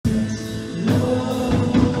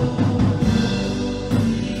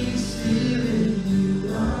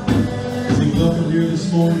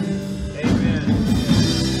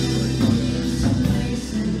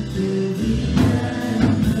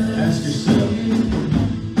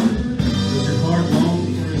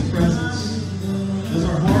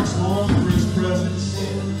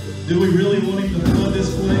we really want him to flood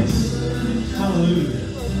this place? Hallelujah.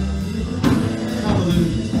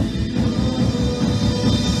 Hallelujah.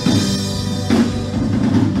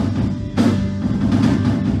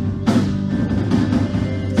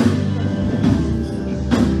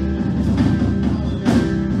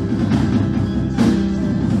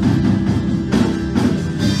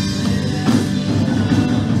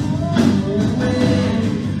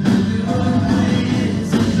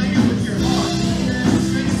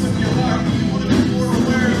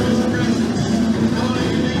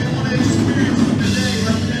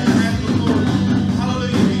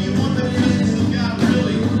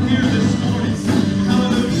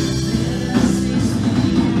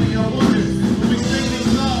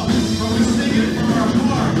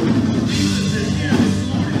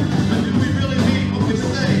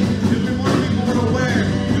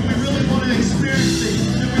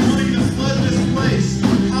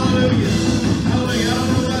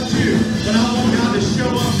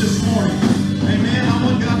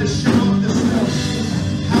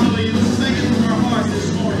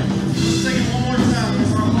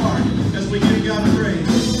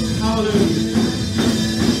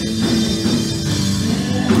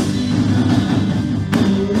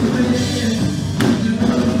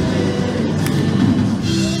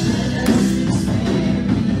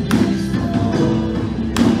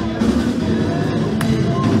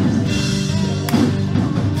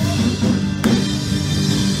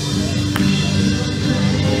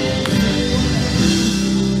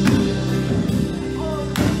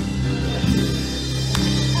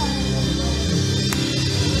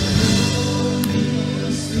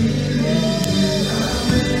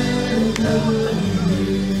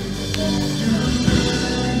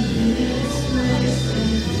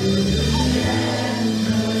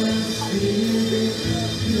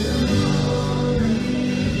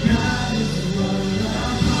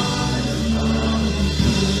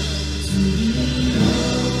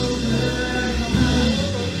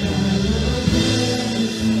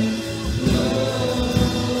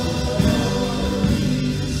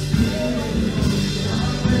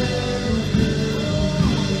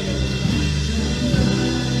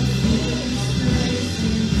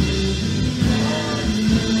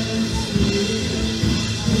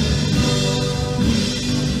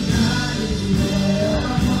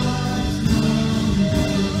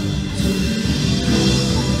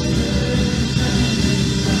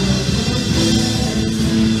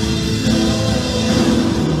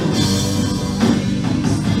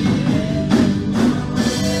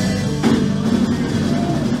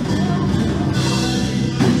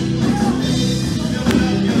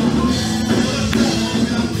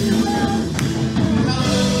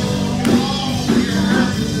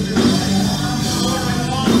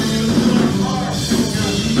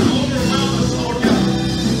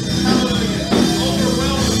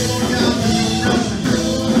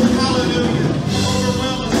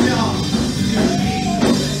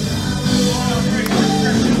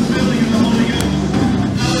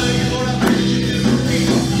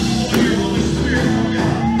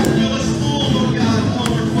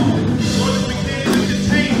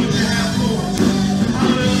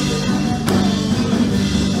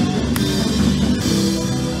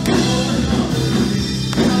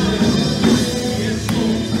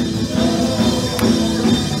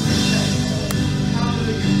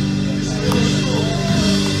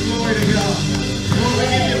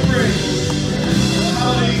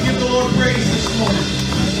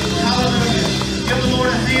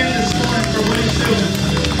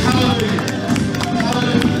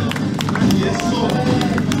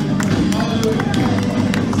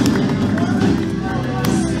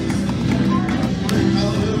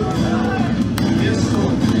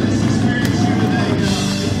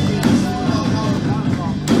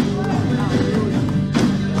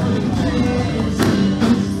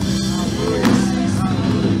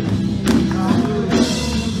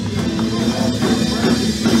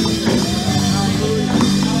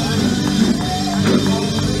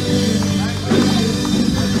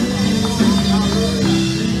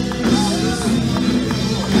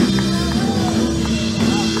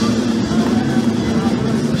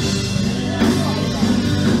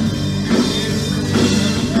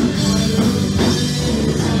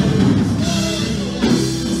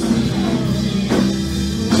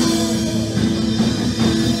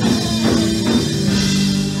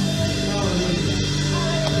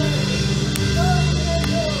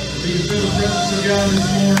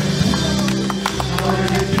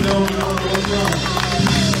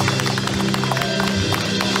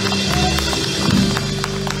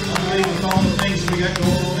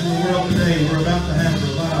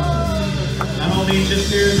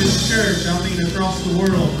 just here in this church, I mean across the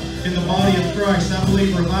world, in the body of Christ, I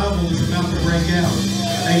believe revival is about to break out.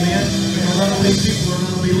 Amen. And a lot of these people are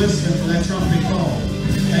going to be listening for that trumpet call.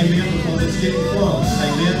 Amen. Because it's getting close.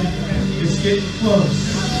 Amen. It's getting close.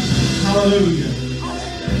 Hallelujah.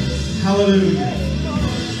 Hallelujah.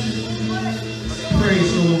 Praise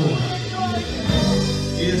the Lord.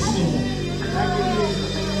 Yes, Lord.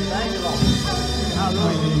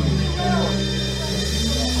 Hallelujah.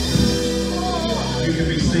 You can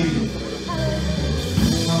be seated.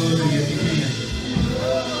 Hallelujah, if you can.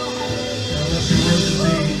 God bless your worship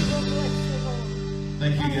team.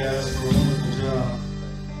 Thank you guys for a wonderful job.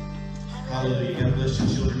 Hallelujah. God bless your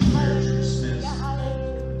children's prayers. You're dismissed.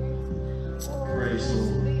 Praise the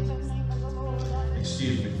Lord.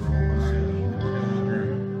 Excuse me for all my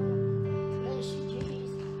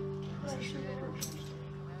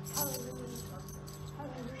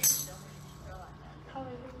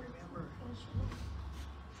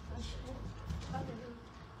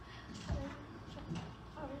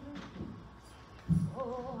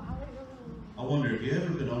I wonder, have you ever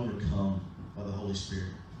been overcome by the Holy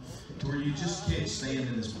Spirit? Where you just can't stand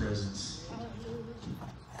in His presence.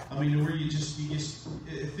 I mean, where you just,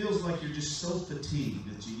 it feels like you're just so fatigued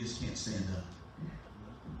that you just can't stand up.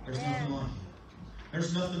 There's nothing like it.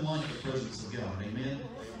 There's nothing like the presence of God. Amen?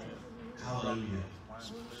 Hallelujah.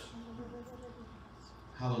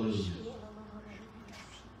 Hallelujah.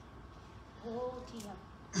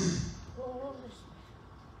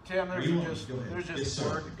 Tim, there's just a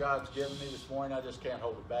word that God's given me this morning. I just can't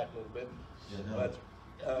hold it back a little bit. But,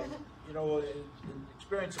 you know,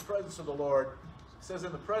 experience the presence of the Lord. It says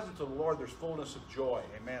in the presence of the Lord there's fullness of joy.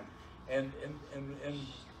 Amen. And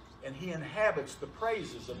He inhabits the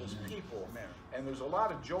praises of His people. Amen. And there's a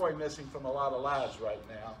lot of joy missing from a lot of lives right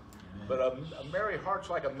now. Amen. But a merry heart's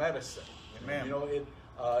like a medicine. Amen. You know, it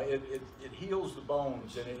heals the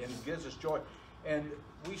bones and it gives us joy. And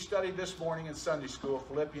we studied this morning in Sunday school,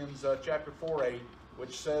 Philippians chapter 4:8,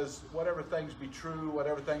 which says, whatever things be true,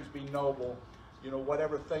 whatever things be noble, you know,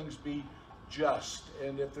 whatever things be just,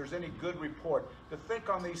 and if there's any good report, to think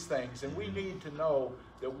on these things. And we need to know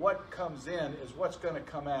that what comes in is what's going to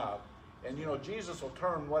come out. And, you know, Jesus will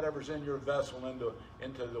turn whatever's in your vessel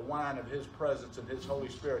into the wine of His presence and His Holy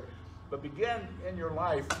Spirit. But begin in your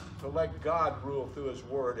life to let God rule through His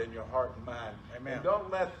Word in your heart and mind. Amen. And don't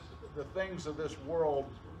let the things of this world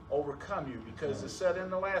overcome you, because it's said in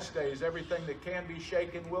the last days, everything that can be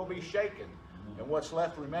shaken will be shaken. And what's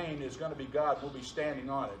left remain is going to be God. We'll be standing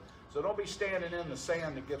on it. So don't be standing in the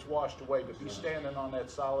sand that gets washed away, but be standing on that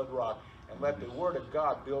solid rock and let the Word of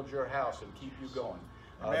God build your house and keep you going.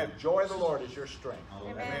 The joy of the Lord is your strength.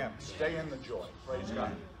 Amen. Stay in the joy. Praise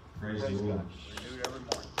God. Praise the Lord. Renewed every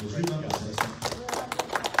morning.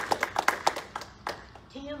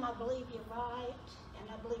 Tim, I believe you're right, and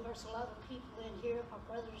I believe there's a lot of people in here, my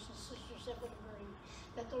brothers and sisters that would agree,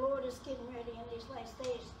 that the Lord is getting ready in these last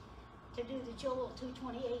days to do the Joel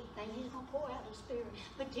 2:28 thing. He's going to pour out His Spirit.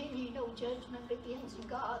 But Tim, you know judgment begins in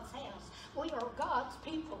God's house. We are God's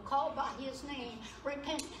people, called by His name.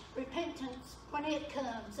 Repentance, when it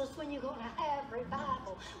comes, that's when you're going to have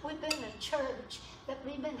revival. We've been a church that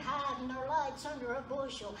we've been hiding our lights under a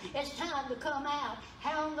bushel. It's time to come out.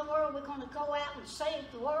 How in the world are we going to go out and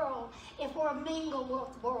save the world if we're mingled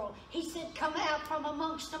with the world? He said, come out from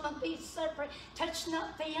amongst them and be separate. Touch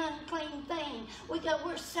not the unclean thing.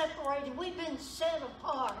 We're separated. We've been set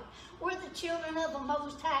apart. We're the children of the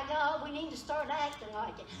Most High God. We need to start acting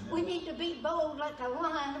like it. We need to be bold like a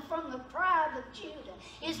lion from the pride of Judah.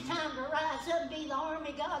 It's time to rise up and be the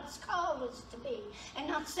army God's called us to be. And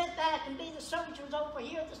not sit back and be the soldiers over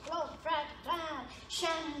here that's lost track of time,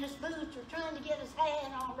 shining his boots or trying to get his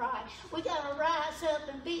hand all right. We got to rise up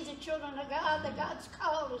and be the children of God that God's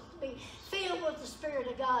called us to be. Filled with the Spirit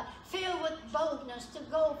of God. Filled with boldness to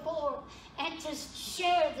go forth and to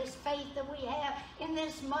share this faith that we have in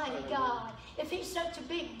this mighty God. If He's such a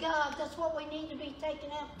big God, that's what we need to be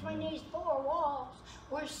taking out between these four walls.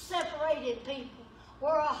 We're separated people.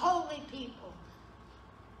 We're a holy people.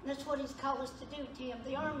 That's what He's called us to do, Tim.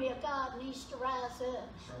 The army of God needs to rise up.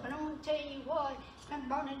 But I want to tell you what, it's been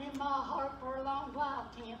burning in my heart for a long while,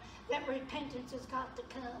 Tim, that repentance has got to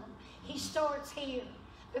come. He starts here.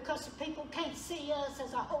 Because the people can't see us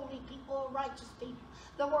as a holy people, a righteous people.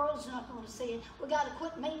 The world's not going to see it. We got to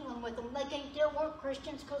quit mingling with them. They can't tell we're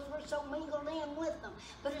Christians because we're so mingled in with them.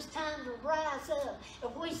 But it's time to rise up.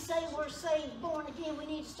 If we say we're saved, born again, we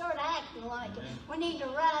need to start acting like it. We need to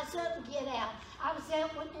rise up and get out. I was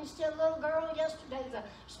out witnessing to a little girl yesterday. The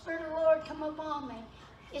Spirit of the Lord come upon me.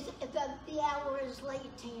 The hour is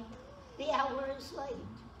late, Tim. The hour is late.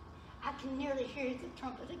 I can nearly hear the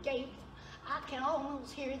trumpet of Gabriel. I can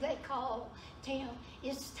almost hear they call, Tim,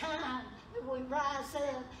 it's time that we rise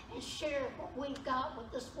up and share what we've got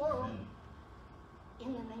with this world. Amen.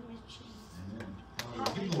 In the name of Jesus. Amen.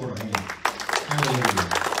 Hallelujah. Give the Lord a hand. Hallelujah.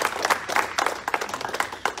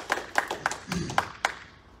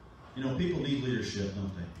 You know, people need leadership,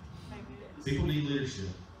 don't they? People need leadership.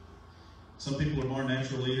 Some people are more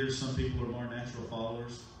natural leaders. Some people are more natural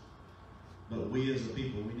followers. But we as a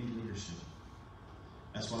people, we need leadership.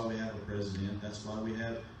 That's why we have a president. That's why we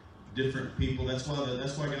have different people. That's why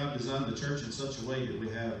God designed the church in such a way that we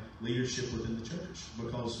have leadership within the church.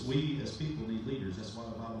 Because we as people need leaders. That's why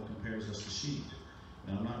the Bible compares us to sheep.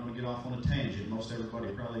 Now, I'm not going to get off on a tangent. Most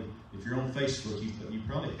everybody probably, if you're on Facebook, you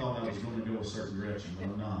probably thought I was going to go a certain direction, but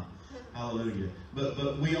I'm not. Hallelujah.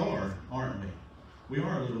 But we are, aren't we? We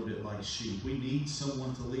are a little bit like sheep. We need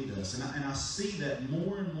someone to lead us. And I see that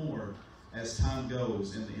more and more as time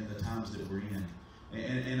goes in the times that we're in.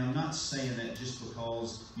 And I'm not saying that just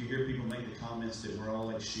because you hear people make the comments that we're all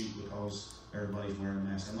like sheep because everybody's wearing a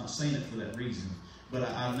mask. I'm not saying it for that reason. But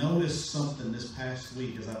I noticed something this past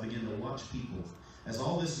week as I began to watch people. As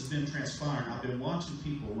all this has been transpiring, I've been watching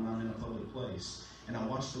people when I'm in a public place. And I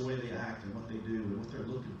watch the way they act and what they do and what they're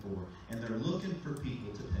looking for. And they're looking for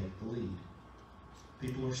people to take the lead.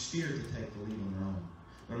 People are scared to take the lead on their own.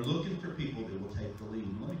 They're looking for people that will take the lead.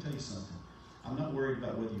 And let me tell you something. I'm not worried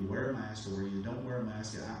about whether you wear a mask or whether you don't wear a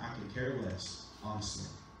mask. I could care less, honestly.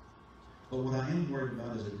 But what I am worried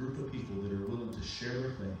about is a group of people that are willing to share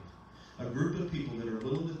their faith. A group of people that are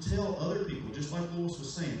willing to tell other people, just like Lois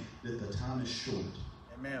was saying, that the time is short.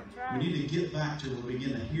 Amen. Right. We need to get back to where we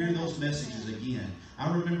begin to hear those messages again.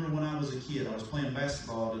 I remember when I was a kid, I was playing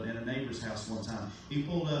basketball at a neighbor's house one time. He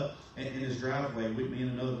pulled up in his driveway. Me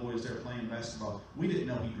and another boy was there playing basketball. We didn't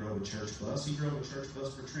know he drove a church bus. He drove a church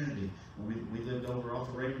bus for Trinity. When we lived over off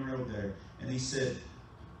of Raven Road there. And he said,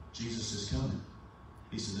 Jesus is coming.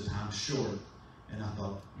 He said, the time's short. And I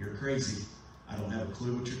thought, you're crazy. I don't have a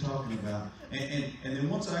clue what you're talking about. And then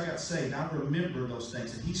once I got saved, I remembered those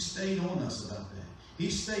things. And he stayed on us about that. He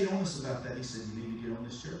stayed on us about that. He said, you need to get on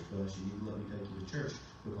this church bus. You need to let me take you to church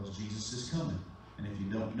because Jesus is coming. And if you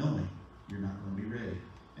don't know him, you're not going to be ready.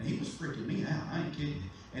 And he was freaking me out. I ain't kidding you.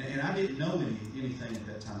 And I didn't know anything at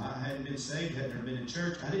that time. I hadn't been saved, hadn't never been in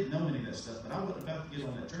church. I didn't know any of that stuff. But I wasn't about to get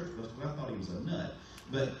on that church bus because I thought he was a nut.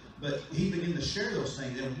 But he began to share those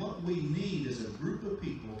things. And what we need is a group of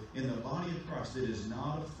people in the body of Christ that is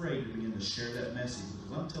not afraid to begin to share that message.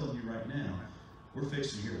 Because I'm telling you right now, we're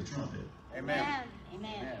fixing to hear the trumpet. Amen.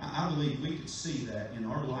 Amen. I believe we could see that in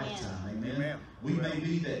our lifetime. Amen. Amen. We may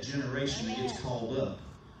be that generation that gets called up.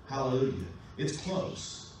 Hallelujah. It's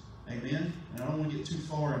close. Amen. And I don't want to get too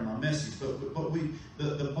far in my message, but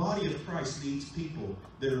the body of Christ needs people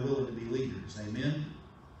that are willing to be leaders. Amen.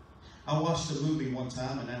 I watched a movie one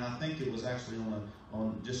time, and I think it was actually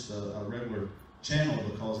on just a regular channel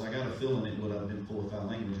because I got a feeling it would have been full of foul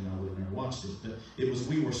language and I would have never watched it. But it was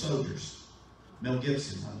We Were Soldiers. Mel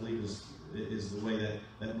Gibson, I believe, is the way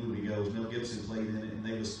that movie goes. Mel Gibson played in it, and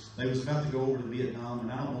they was about to go over to Vietnam,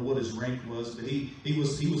 and I don't know what his rank was, but he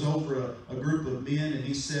was over a group of men, and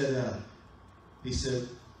he said,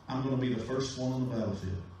 I'm going to be the first one on the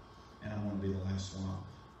battlefield, and I'm going to be the last one off.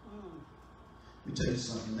 Let me tell you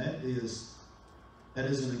something. That is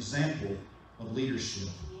an example of leadership.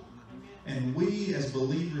 And we, as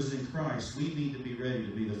believers in Christ, we need to be ready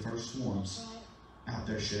to be the first ones out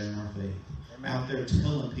there sharing our faith. Amen. Out there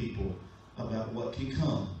telling people about what can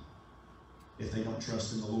come if they don't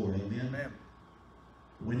trust in the Lord. Amen? Amen.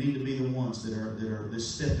 We need to be the ones that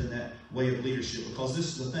step in that way of leadership, because this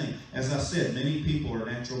is the thing. As I said, many people are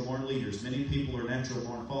natural born leaders. Many people are natural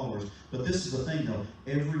born followers. But this is the thing, though.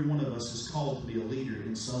 Every one of us is called to be a leader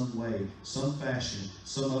in some way, some fashion.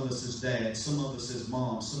 Some of us as dads, some of us as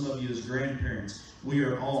moms, some of you as grandparents. We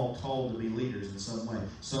are all called to be leaders in some way.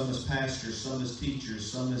 Some as pastors, some as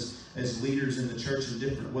teachers, some as leaders in the church in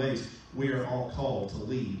different ways. We are all called to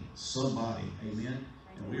lead somebody. Amen?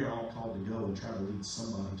 And we are all called to go and try to lead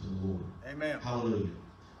somebody to the Lord. Amen. Hallelujah.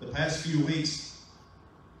 The past few weeks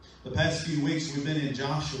we've been in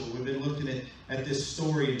Joshua. We've been looking at this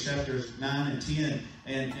story in chapters 9 and 10.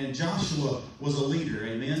 And Joshua was a leader.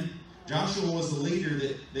 Amen. Joshua was the leader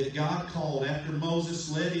that God called after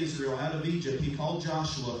Moses led Israel out of Egypt. He called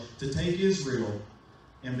Joshua to take Israel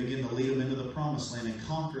and begin to lead them into the promised land and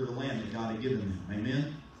conquer the land that God had given them.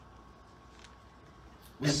 Amen.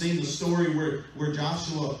 We've seen the story where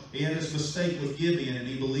Joshua, he had his mistake with Gibeon, and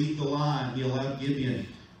he believed the lie, and he allowed Gibeon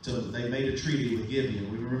they made a treaty with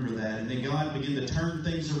Gibeon. We remember that. And then God began to turn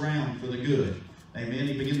things around for the good. Amen.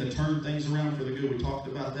 He began to turn things around for the good. We talked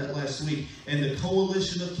about that last week. And the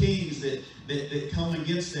coalition of kings that come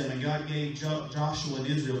against them. And God gave Joshua and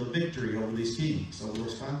Israel the victory over these kings, over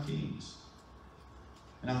those 5 kings.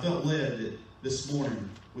 And I felt led that this morning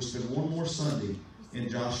we spend one more Sunday in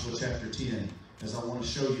Joshua chapter 10, as I want to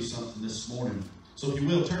show you something this morning. So if you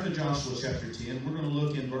will, turn to Joshua chapter 10. We're going to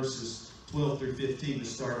look in verses 12 through 15 to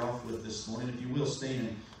start off with this morning. If you will,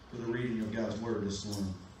 stand for the reading of God's Word this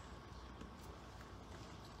morning.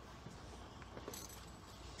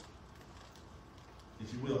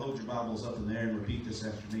 If you will, hold your Bibles up in there and repeat this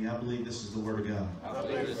after me. I believe this is the Word of God.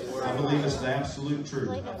 I believe it's the absolute truth.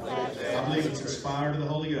 I believe it's inspired of the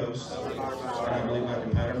Holy Ghost. And I believe I can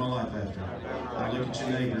pattern my life after it. I look at your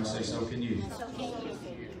neighbor and say, so can you.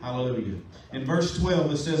 Hallelujah. In verse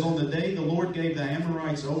 12 it says, on the day the Lord gave the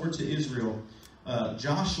Amorites over to Israel,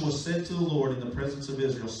 Joshua said to the Lord in the presence of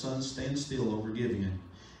Israel, sun, stand still over Gibeon,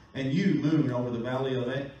 and you, moon, over the valley of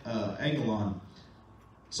Ajalon.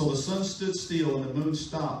 So the sun stood still and the moon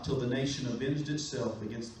stopped till the nation avenged itself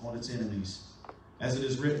on its enemies, as it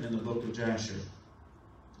is written in the book of Jasher.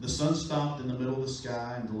 The sun stopped in the middle of the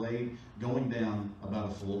sky and delayed going down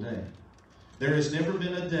about a full day. There has never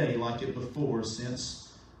been a day like it before or since,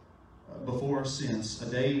 a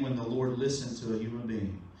day when the Lord listened to a human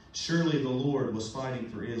being. Surely the Lord was fighting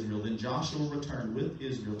for Israel. Then Joshua returned with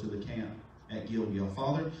Israel to the camp at Gilgal.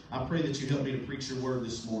 Father, I pray that you help me to preach your word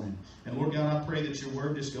this morning. And Lord God, I pray that your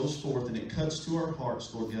word just goes forth and it cuts to our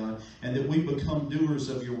hearts, Lord God, and that we become doers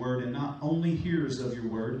of your word and not only hearers of your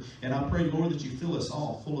word. And I pray, Lord, that you fill us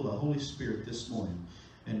all full of the Holy Spirit this morning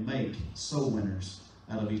and make soul winners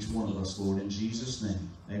out of each one of us, Lord, in Jesus' name.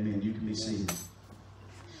 Amen. You can be seated.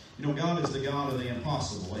 You know, God is the God of the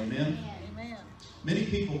impossible. Amen. Amen. Many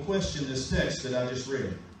people question this text that I just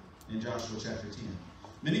read in Joshua chapter 10.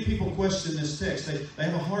 Many people question this text. They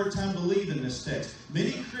have a hard time believing this text.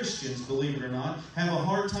 Many Christians, believe it or not, have a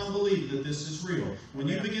hard time believing that this is real. When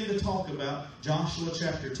you begin to talk about Joshua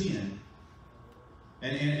chapter 10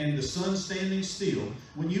 and the sun standing still,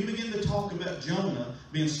 when you begin to talk about Jonah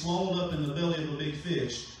being swallowed up in the belly of a big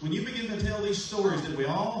fish, when you begin to tell these stories that we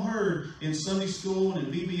all heard in Sunday school and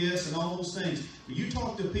in VBS and all those things, when you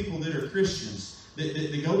talk to people that are Christians,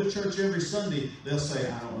 that go to church every Sunday, they'll say,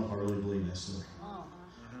 I don't know if I really believe that story.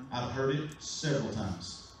 I've heard it several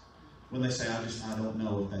times when they say, I don't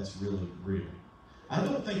know if that's really real. I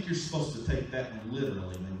don't think you're supposed to take that one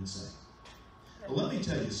literally, they would say. But let me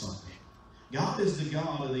tell you something. God is the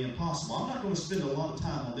God of the impossible. I'm not going to spend a lot of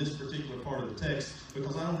time on this particular part of the text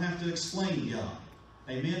because I don't have to explain God.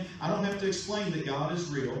 Amen? I don't have to explain that God is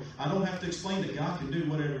real. I don't have to explain that God can do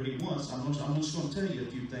whatever he wants. I'm just going to tell you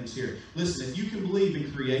a few things here. Listen, if you can believe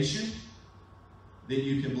in creation, then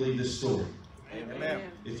you can believe this story. Amen.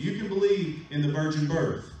 If you can believe in the virgin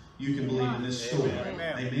birth, you can believe in this story.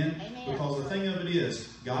 Amen. Amen? Because the thing of it is,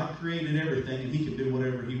 God created everything and he can do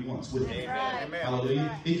whatever he wants with it. Amen.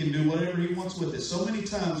 Hallelujah. He can do whatever he wants with it. So many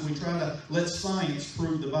times we try to let science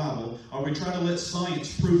prove the Bible, or we try to let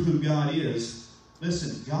science prove who God is.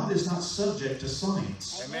 Listen, God is not subject to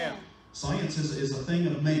science. Amen. Science is a thing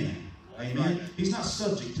of man. Amen? He's not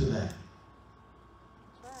subject to that.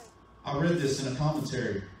 I read this in a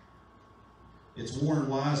commentary. It's Warren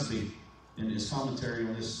Wisby in his commentary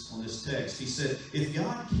on this text. He said, if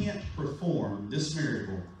God can't perform this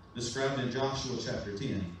miracle described in Joshua chapter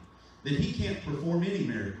 10, then he can't perform any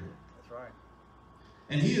miracle. That's right.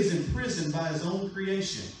 And he is imprisoned by his own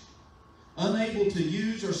creation, unable to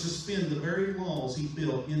use or suspend the very laws he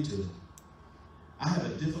built into it. I have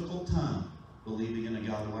a difficult time believing in a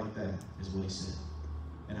God like that, is what he said.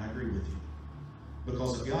 And I agree with you.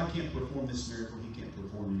 Because if God can't perform this miracle, he can't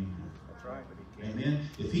perform any miracle. That's right. Amen.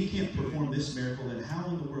 If he can't perform this miracle, then how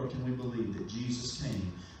in the world can we believe that Jesus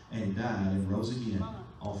came and died and rose again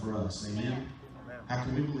all for us? Amen. Amen. How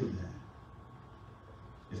can we believe that?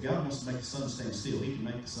 If God wants to make the sun stand still, he can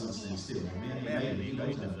make the sun stand still. Amen. He made it. He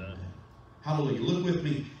knows how to do that. Hallelujah. Look with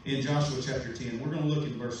me in Joshua chapter 10. We're going to look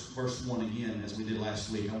in verse 1 again as we did last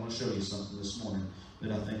week. I want to show you something this morning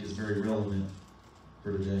that I think is very relevant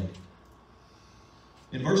for today.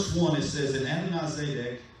 In verse 1 it says, and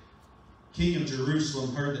Adonizedek, king of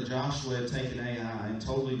Jerusalem, heard that Joshua had taken Ai and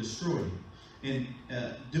totally destroyed him,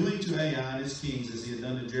 and doing to Ai and its kings as he had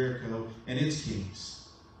done to Jericho and its kings,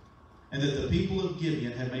 and that the people of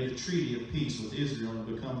Gibeon had made a treaty of peace with Israel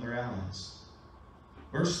and become their allies.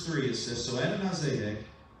 Verse 3 it says, so Adonizedek,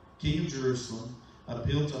 king of Jerusalem,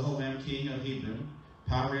 appealed to Homam, king of Hebron,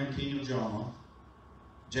 Piram, king of Jarmuth,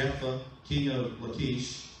 Jephthah, king of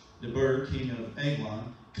Lachish, Debir, king of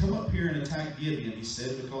Eglon, come up here and attack Gibeon, he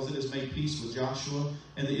said, because it has made peace with Joshua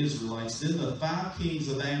and the Israelites. Then the 5 kings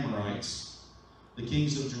of the Amorites the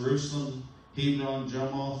kings of Jerusalem, Hebron,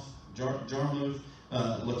 Jarmuth,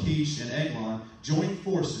 Lachish, and Eglon, joined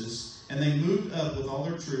forces, and they moved up with all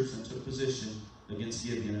their troops and took position against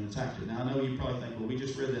Gibeon and attacked it. Now, I know you probably think, well, we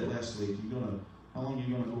just read that last week. How long are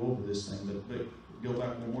you going to go over this thing? But go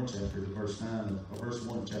back one more chapter to verse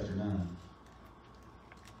 1 of chapter 9.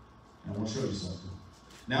 And I want to show you something.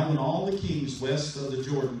 Now, when all the kings west of the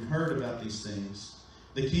Jordan heard about these things,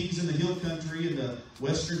 the kings in the hill country and the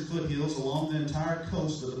western foothills along the entire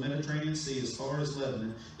coast of the Mediterranean Sea as far as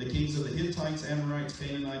Lebanon, the kings of the Hittites, Amorites,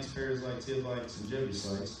 Canaanites, Perizzites, Hivites, and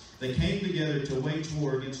Jebusites, they came together to wage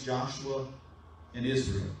war against Joshua and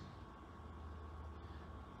Israel.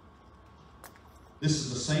 This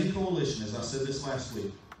is the same coalition, as I said this last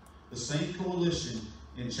week, the same coalition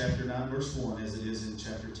in chapter 9, verse 1 as it is in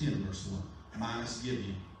chapter 10, verse 1, minus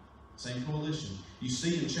Gibeon. Same coalition. You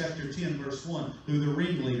see in chapter 10, verse 1, who the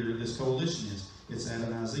ringleader of this coalition is. It's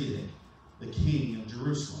Adonizedek, the king of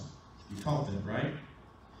Jerusalem. You caught that, right?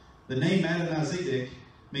 The name Adonizedek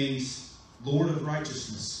means Lord of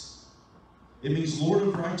Righteousness. It means Lord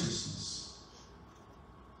of Righteousness.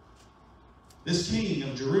 This king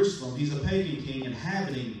of Jerusalem, he's a pagan king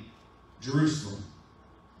inhabiting Jerusalem.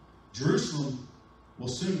 Jerusalem will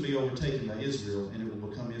soon be overtaken by Israel, and it will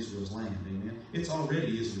become Israel's land. Amen. It's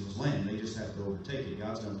already Israel's land. They just have to overtake it.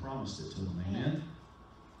 God's done promised it to them. Amen.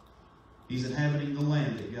 He's inhabiting the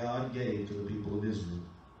land that God gave to the people of Israel.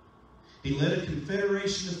 He led a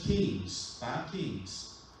confederation of kings, 5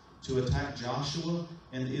 kings, to attack Joshua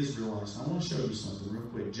and the Israelites. Now, I want to show you something real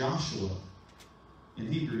quick. Joshua,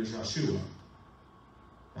 in Hebrew, is Yeshua.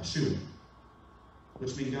 Yeshua,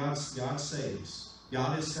 which means God saves.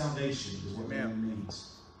 God is salvation, is what the name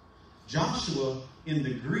means. Joshua, in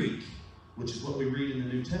the Greek, which is what we read in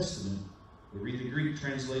the New Testament, we read the Greek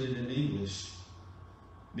translated into English,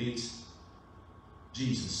 means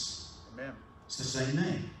Jesus. Amen. It's the same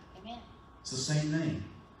name. Amen. It's the same name.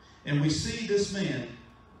 And we see this man,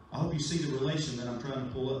 I hope you see the relation that I'm trying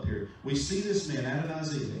to pull up here. We see this man,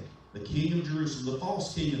 Adonizedek, the king of Jerusalem, the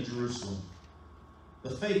false king of Jerusalem,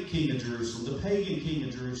 the fake king of Jerusalem, the pagan king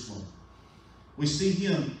of Jerusalem. We see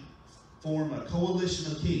him form a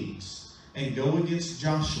coalition of kings and go against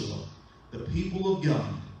Joshua, the people of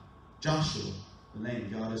God. Joshua, the name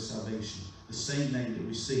God is salvation. The same name that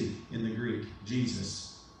we see in the Greek,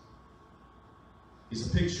 Jesus. He's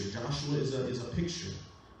a picture. Joshua is a picture.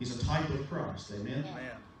 He's a type of Christ. Amen?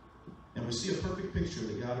 Amen. And we see a perfect picture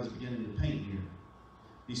that God is beginning to paint here.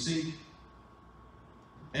 You see,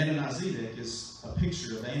 Adonizedek is a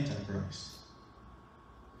picture of the Antichrist.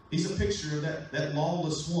 He's a picture of that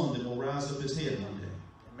lawless one that will rise up his head one day.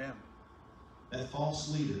 Amen. That false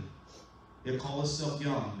leader. He'll call himself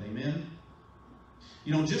Yah. Amen.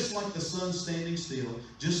 You know, just like the sun standing still,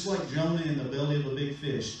 just like Jonah in the belly of a big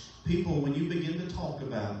fish, people, when you begin to talk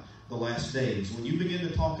about the last days, when you begin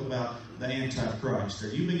to talk about the Antichrist, or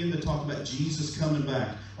you begin to talk about Jesus coming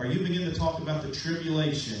back, or you begin to talk about the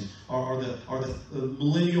tribulation, or the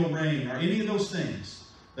millennial reign, or any of those things,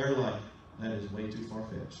 they're like, that is way too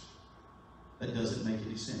far-fetched. That doesn't make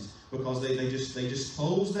any sense. Because they just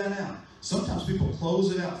close that out. Sometimes people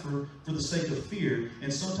close it out for the sake of fear,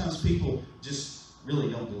 and sometimes people just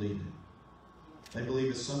really don't believe it. They believe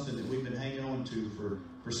it's something that we've been hanging on to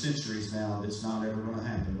for centuries now that's not ever going to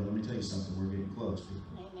happen. But let me tell you something, we're getting close,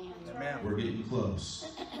 people. Amen. We're getting close.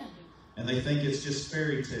 And they think it's just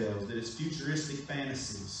fairy tales, that it's futuristic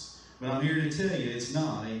fantasies. But I'm here to tell you, it's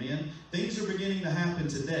not. Amen. Things are beginning to happen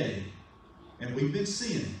today. And we've been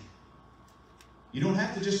seeing it. You don't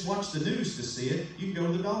have to just watch the news to see it. You can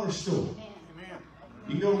go to the dollar store. Amen.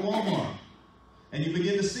 You can go to Walmart. And you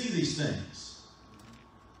begin to see these things.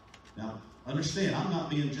 Now, understand, I'm not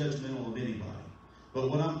being judgmental of anybody. But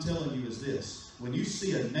what I'm telling you is this. When you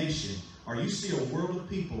see a nation, or you see a world of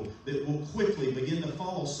people that will quickly begin to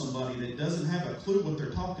follow somebody that doesn't have a clue what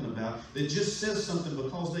they're talking about, that just says something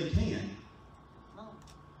because they can,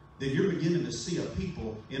 then you're beginning to see a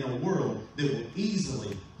people in a world that will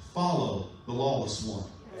easily follow the lawless one.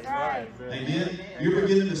 Right. Amen? You're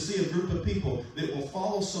beginning to see a group of people that will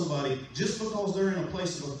follow somebody just because they're in a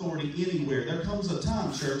place of authority anywhere. There comes a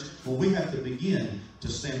time, church, when we have to begin to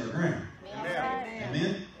stand our ground. Amen?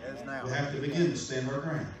 Amen? Yes, we have to begin to stand our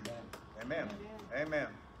ground. Amen. Amen.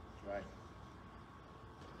 Right.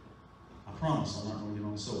 I promise I'm not going to get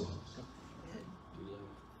on the soapbox.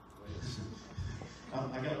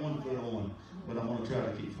 I got one foot on, but I'm going to try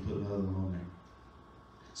to keep from putting the other one on there.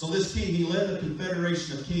 So this king, he led a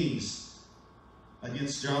confederation of kings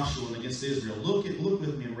against Joshua and against Israel. Look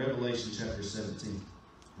with me in Revelation chapter 17.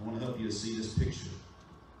 I want to help you to see this picture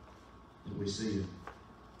that we see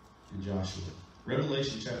in Joshua.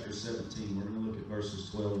 Revelation chapter 17. We're going to look at verses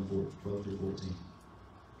 12 through 14.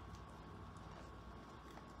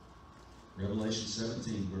 Revelation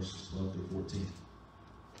 17, verses 12 through 14.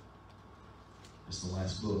 It's the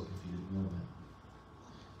last book, if you didn't know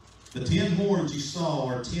that. The 10 horns you saw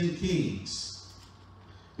are 10 kings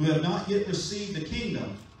who have not yet received the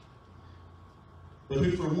kingdom, but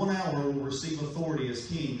who for 1 hour will receive authority as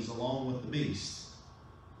kings along with the beast.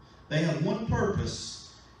 They have one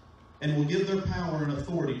purpose and will give their power and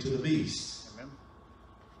authority to the beast. Amen.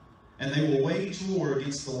 And they will wage war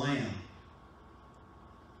against the Lamb.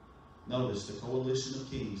 Notice the coalition of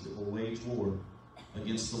kings that will wage war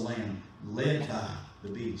against the Lamb, led by the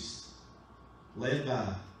beast, led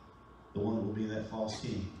by the one that will be that false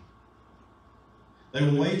king. They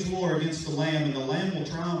will wage war against the Lamb, and the Lamb will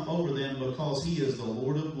triumph over them because he is the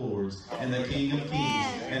Lord of lords and the King of kings.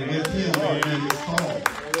 And with him will be his call.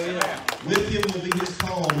 With him will be his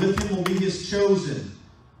call. With him will be his chosen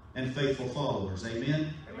and faithful followers.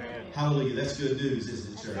 Amen? Amen. Hallelujah. That's good news,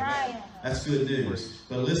 isn't it, church? That's good news.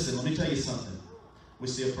 But listen, let me tell you something. We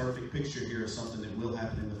see a perfect picture here of something that will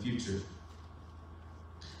happen in the future.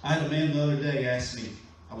 I had a man the other day ask me,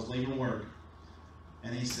 I was leaving work,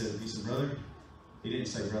 and he said, brother, he didn't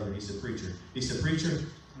say brother, he said preacher. He said, preacher,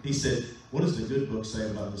 he said, what does the good book say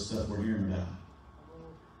about the stuff we're hearing about?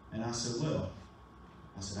 And I said,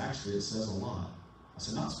 actually it says a lot. I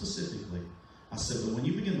said, not specifically. I said, but when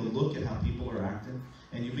you begin to look at how people are acting,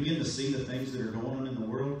 and you begin to see the things that are going on in the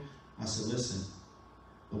world, I said, listen,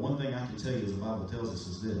 the one thing I can tell you, as the Bible tells us,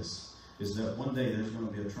 is this, is that one day there's going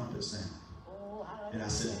to be a trumpet sound. And I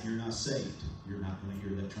said, if you're not saved, you're not going to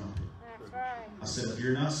hear that trumpet. I said, if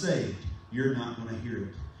you're not saved, you're not going to hear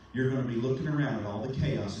it. You're going to be looking around at all the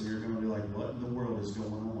chaos, and you're going to be like, what in the world is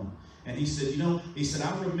going on? And he said,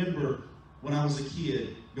 I remember when I was a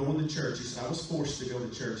kid going to church. He said, I was forced to go to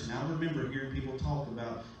church, and I remember hearing people talk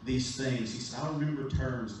about these things. He said, I remember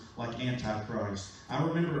terms like Antichrist. I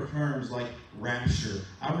remember terms like rapture.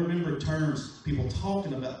 I remember terms, people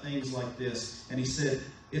talking about things like this. And he said,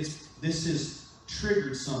 this has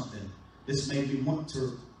triggered something. This made me want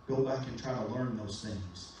to go back and try to learn those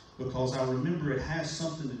things, because I remember it has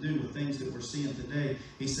something to do with things that we're seeing today.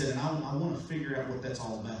 He said, and I want to figure out what that's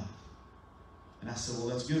all about. And I said, well,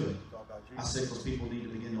 that's good. I said, because people need to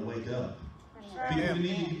begin to wake up. People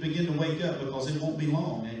need to begin to wake up, because it won't be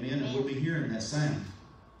long, amen, and we'll be hearing that sound.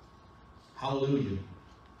 Hallelujah.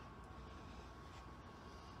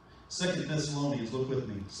 2 Thessalonians, look with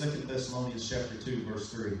me. 2 Thessalonians chapter 2,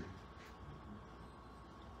 verse 3.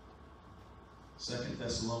 2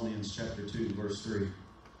 Thessalonians chapter 2, verse 3.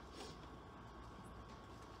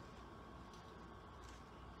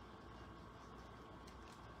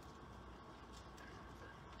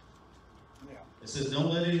 It says,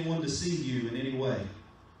 don't let anyone deceive you in any way.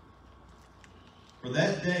 For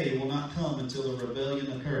that day will not come until the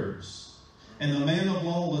rebellion occurs, and the man of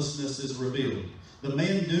lawlessness is revealed, the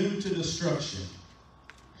man doomed to destruction.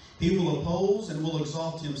 He will oppose and will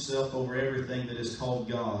exalt himself over everything that is called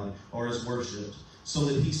God or is worshipped, so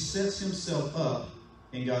that he sets himself up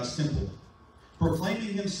in God's temple,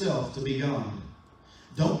 proclaiming himself to be God.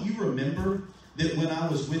 Don't you remember that when I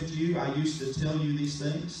was with you, I used to tell you these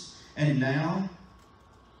things? And now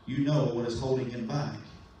you know what is holding him back,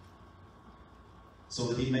 so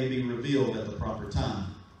that he may be revealed at the proper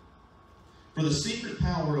time. For the secret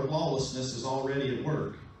power of lawlessness is already at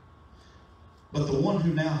work, but the one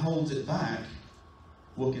who now holds it back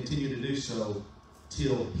will continue to do so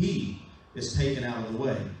till he is taken out of the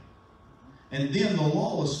way. And then the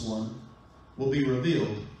lawless one will be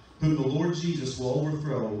revealed, whom the Lord Jesus will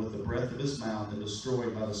overthrow with the breath of his mouth and destroy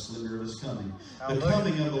by the splendor of his coming. The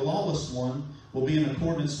coming of the lawless one will be in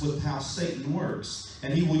accordance with how Satan works,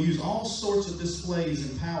 and he will use all sorts of displays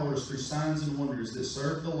and powers through signs and wonders that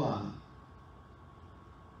serve the lie,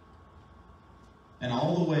 and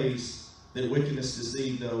all the ways that wickedness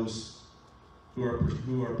deceive those who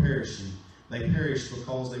are perishing. They perish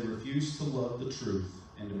because they refuse to love the truth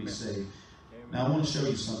and to be saved. Now I want to show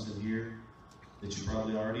you something here that you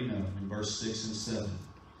probably already know in verse 6 and 7.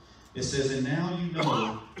 It says, and now you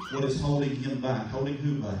know what is holding him back. Holding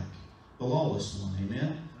who back? The lawless one.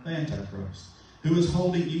 Amen? The Antichrist. Who is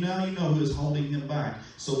holding, you know who is holding him back,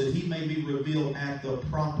 so that he may be revealed at the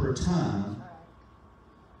proper time.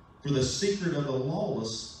 For the secret of the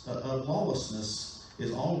lawlessness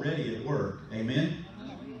is already at work. Amen?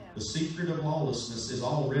 The secret of lawlessness is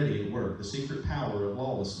already at work. The secret power of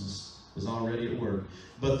lawlessness is already at work.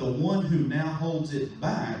 But the one who now holds it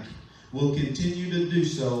back will continue to do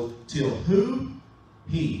so till who?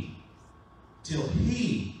 He. Till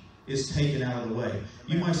he is taken out of the way.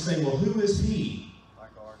 You might say, well, who is he?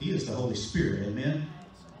 He is the Holy Spirit. Amen?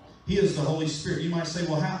 He is the Holy Spirit. You might say,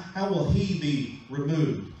 well, how will He be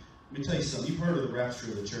removed? Let me tell you something. You've heard of the rapture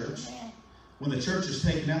of the church. When the church is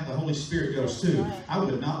taken out, the Holy Spirit goes too. I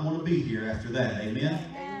would not want to be here after that. Amen?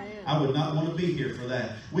 I would not want to be here for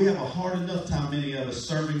that. We have a hard enough time, many of us,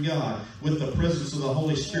 serving God with the presence of the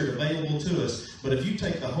Holy Spirit available to us. But if you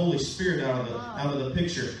take the Holy Spirit out of the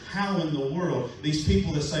picture, how in the world, these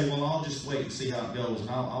people that say, well, I'll just wait and see how it goes, and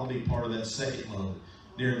I'll be part of that second load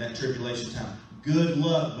during that tribulation time. Good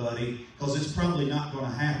luck, buddy, because it's probably not going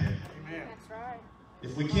to happen. That's right.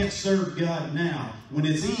 If we can't serve God now, when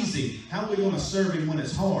it's easy, how are we going to serve Him when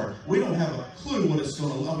it's hard? We don't have a clue what it's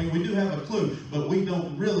going to, we do have a clue, but we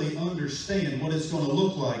don't really understand what it's going to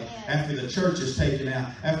look like after the church is taken out,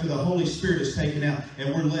 after the Holy Spirit is taken out,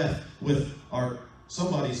 and we're left with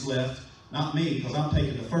somebody's left, not me, because I'm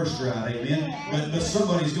taking the first ride, amen? But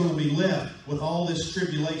somebody's going to be left with all this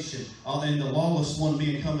tribulation and the lawless one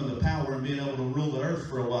being come into power and being able to rule the earth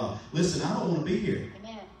for a while. Listen, I don't want to be here.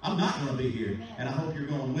 I'm not going to be here, and I hope you're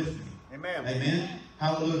going with me. Amen. Amen.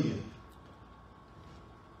 Hallelujah.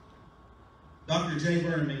 Dr. J.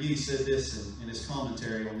 Vernon McGee said this in his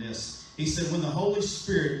commentary on this. He said, when the Holy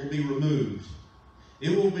Spirit will be removed,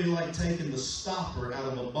 it will be like taking the stopper out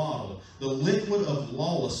of a bottle. The liquid of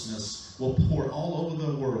lawlessness will pour all over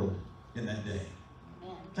the world in that day.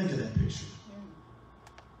 Think of that picture.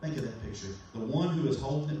 Think of that picture. The one who is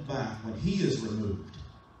holding it back, when He is removed,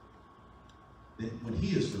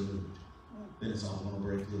 then it's all going to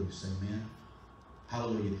break loose. Amen.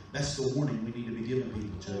 Hallelujah. That's the warning we need to be giving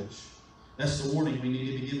people, church. That's the warning we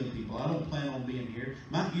need to be giving people. I don't plan on being here.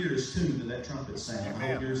 My ear is tuned to that trumpet sound. I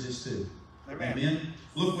hope yours is too. Amen. Amen.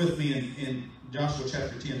 Look with me in Joshua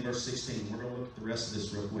chapter 10, verse 16. We're going to look at the rest of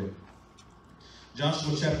this real quick.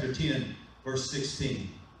 Joshua chapter 10, verse 16.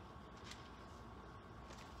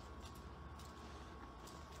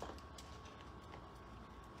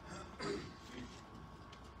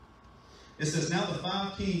 It says, now the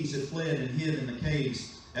 5 kings had fled and hid in the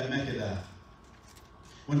caves at Makkedah.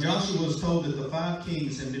 When Joshua was told that the 5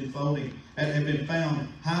 kings had been found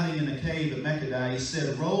hiding in a cave at Makkedah, he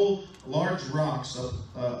said, roll large rocks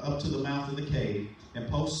up to the mouth of the cave and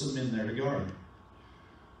post some men there to guard it.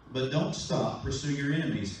 But don't stop. Pursue your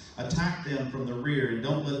enemies. Attack them from the rear and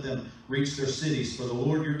don't let them reach their cities, for the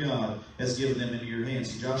Lord your God has given them into your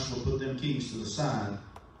hands. And Joshua put them kings to the side,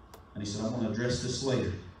 and he said, I'm going to address this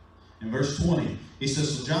later. In verse 20, he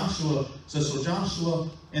says, so Joshua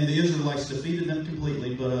and the Israelites defeated them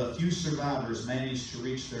completely, but a few survivors managed to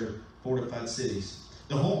reach their fortified cities.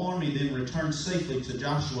 The whole army then returned safely to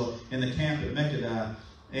Joshua in the camp at Makkedah,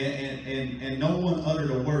 and no one uttered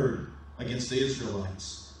a word against the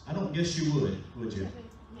Israelites. I don't guess you would you?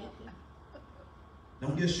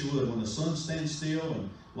 Don't guess you would. When the sun stands still and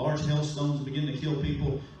large hailstones begin to kill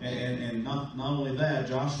people, and not only that,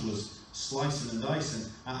 Joshua's slicing and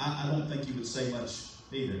dicing, I don't think you would say much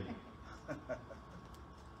either.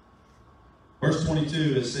 Verse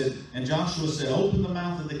 22, it said, and Joshua said, open the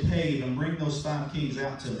mouth of the cave and bring those 5 kings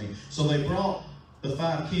out to me. So they brought the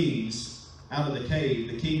 5 kings out of the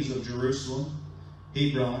cave, the kings of Jerusalem,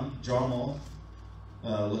 Hebron, Jarmuth,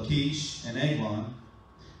 Lachish, and Eglon.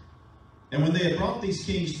 And when they had brought these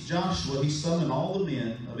kings to Joshua, he summoned all the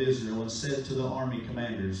men of Israel and said to the army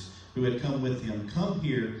commanders who had come with him, come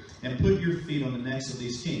here and put your feet on the necks of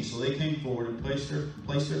these kings. So they came forward and placed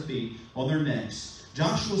their feet on their necks.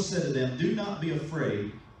 Joshua said to them, do not be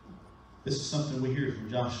afraid. This is something we hear from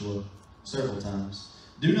Joshua several times.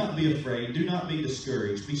 Do not be afraid. Do not be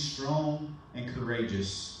discouraged. Be strong and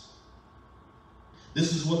courageous.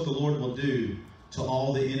 This is what the Lord will do to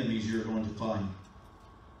all the enemies you're going to fight.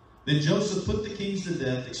 Then Joseph put the kings to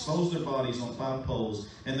death, exposed their bodies on 5 poles,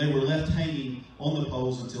 and they were left hanging on the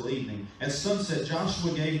poles until evening. At sunset,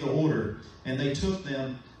 Joshua gave the order, and they took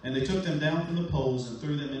them down from the poles and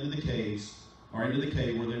threw them into the caves, or into the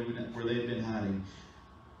cave where they had been hiding.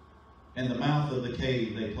 In the mouth of the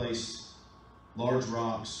cave they placed large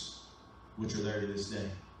rocks, which are there to this day.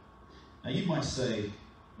 Now you might say,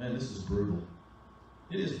 man, this is brutal.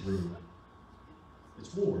 It is brutal.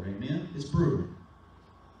 It's war, amen? It's brutal.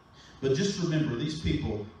 But just remember, these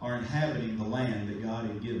people are inhabiting the land that God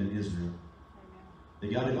had given Israel.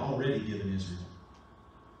 That God had already given Israel.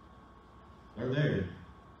 They're there.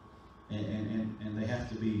 And they have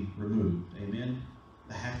to be removed. Amen?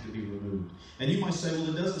 They have to be removed. And you might say, well,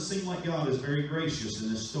 it doesn't seem like God is very gracious in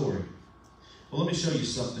this story. Well, let me show you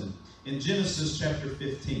something. In Genesis chapter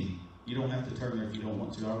 15, you don't have to turn there if you don't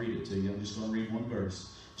want to. I'll read it to you. I'm just going to read one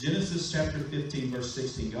verse. Genesis chapter 15, verse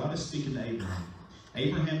 16. God is speaking to Abraham.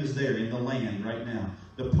 Abraham is there in the land right now,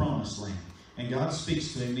 the promised land. And God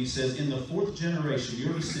speaks to him, and he says, in the 4th generation,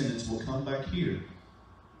 your descendants will come back here.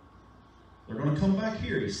 They're going to come back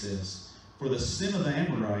here, he says. For the sin of the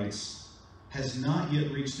Amorites has not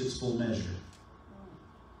yet reached its full measure.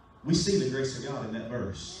 We see the grace of God in that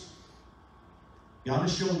verse. God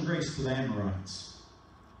is showing grace to the Amorites.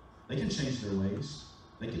 They can change their ways.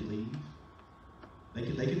 They could leave. They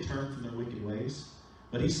could turn from their wicked ways.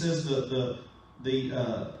 But he says I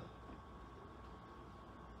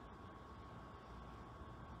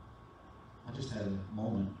just had a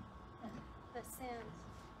moment. The sins.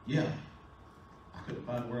 Yeah. I couldn't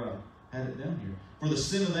find where I had it down here. For the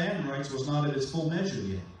sin of the Amorites was not at its full measure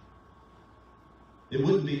yet. It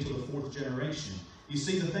wouldn't be till the 4th generation. You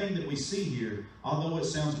see, the thing that we see here, although it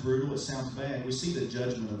sounds brutal, it sounds bad, we see the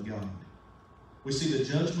judgment of God. We see the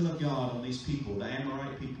judgment of God on these people, the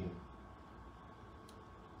Amorite people.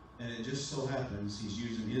 And it just so happens he's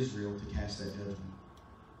using Israel to cast that judgment.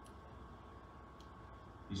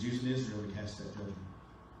 He's using Israel to cast that judgment.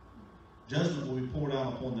 Judgment will be poured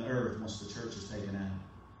out upon the earth once the church is taken out.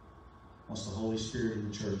 Once the Holy Spirit in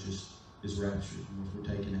the church is raptured and once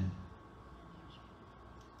we're taken out.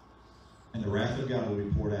 And the wrath of God will be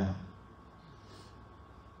poured out.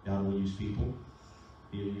 God will use people.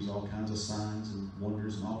 He'll use all kinds of signs and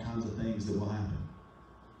wonders and all kinds of things that will happen.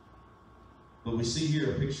 But we see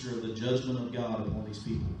here a picture of the judgment of God upon these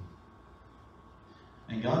people.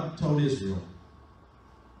 And God told Israel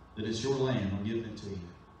that it's your land, I'm giving it to you.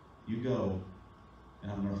 You go,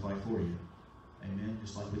 and I'm going to fight for you. Amen?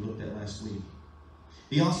 Just like we looked at last week.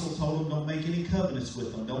 He also told them, don't make any covenants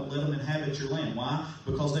with them. Don't let them inhabit your land. Why?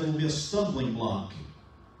 Because they will be a stumbling block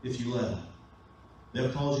if you let them.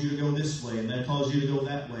 They'll cause you to go this way, and they'll cause you to go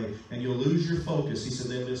that way, and you'll lose your focus. He said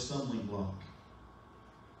they'll be a stumbling block.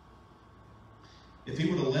 If he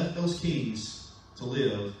would have left those kings to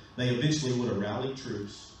live, they eventually would have rallied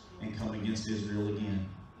troops and come against Israel again.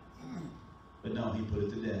 But no, he put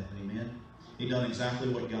it to death. Amen? He done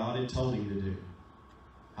exactly what God had told him to do.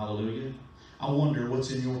 Hallelujah. I wonder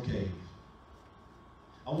what's in your cave.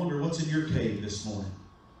 I wonder what's in your cave this morning.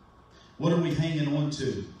 What are we hanging on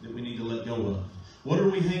to that we need to let go of? What are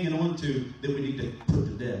we hanging on to that we need to put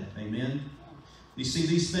to death? Amen? You see,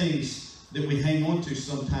 these things that we hang on to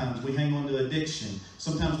sometimes, we hang on to addiction.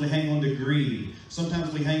 Sometimes we hang on to greed.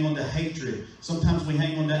 Sometimes we hang on to hatred. Sometimes we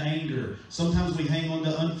hang on to anger. Sometimes we hang on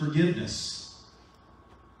to unforgiveness.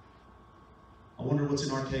 I wonder what's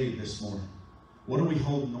in our cave this morning. What are we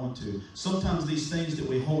holding on to? Sometimes these things that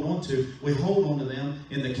we hold on to them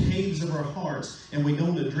in the caves of our hearts, and we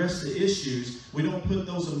don't address the issues. We don't put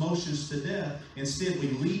those emotions to death. Instead, we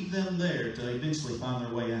leave them there to eventually find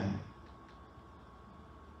their way out.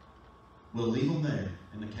 We'll leave them there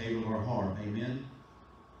in the cave of our heart. Amen?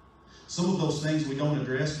 Some of those things we don't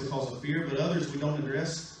address because of fear, but others we don't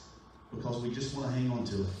address because we just want to hang on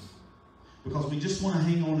to it. Because we just want to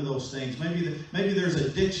hang on to those things. Maybe there's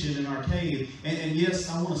addiction in our cave. And yes,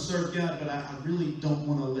 I want to serve God, but I really don't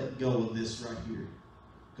want to let go of this right here.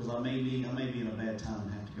 Because I may be in a bad time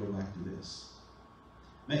and have to go back to this.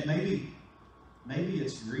 Maybe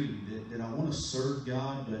it's greed that I want to serve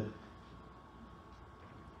God, but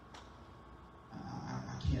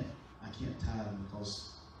I can't tithe because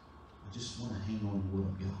I just want to hang on to what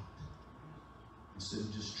I've got. Instead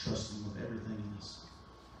of just trusting with everything in us.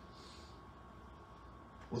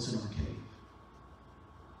 What's in our cave?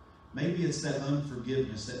 Maybe it's that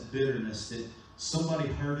unforgiveness, that bitterness, that somebody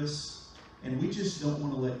hurt us, and we just don't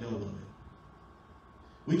want to let go of it.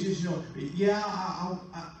 We just, I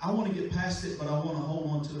want to get past it, but I want to hold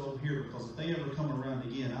on to it over here because if they ever come around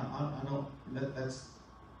again, I don't.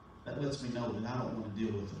 That lets me know that I don't want to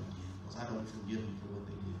deal with them again because I don't forgive them for what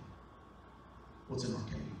they did. What's in our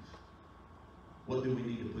cave? What do we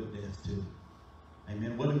need to put death to?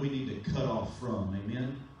 Amen. What do we need to cut off from?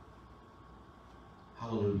 Amen.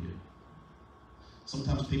 Hallelujah.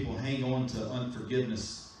 Sometimes people hang on to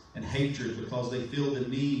unforgiveness and hatred because they feel the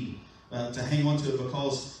need to hang on to it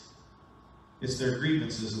because it's their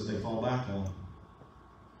grievances that they fall back on.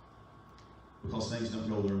 Because things don't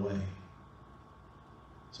go their way.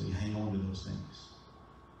 So you hang on to those things.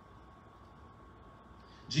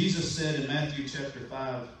 Jesus said in Matthew chapter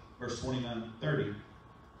 5, verse 29 and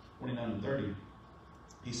 30,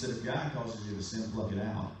 he said, if your eye causes you to sin, pluck it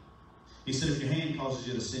out. He said, if your hand causes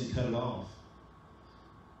you to sin, cut it off.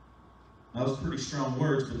 Now, those are pretty strong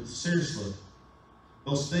words, but seriously,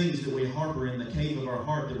 those things that we harbor in the cave of our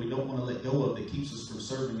heart that we don't want to let go of, that keeps us from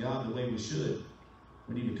serving God the way we should,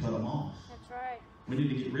 we need to cut them off. That's right. We need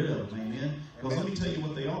to get rid of them, amen? Because let me tell you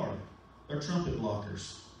what they are. They're trumpet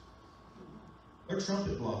blockers. They're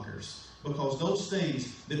trumpet blockers. Because those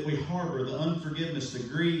things that we harbor, the unforgiveness, the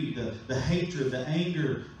greed, the hatred, the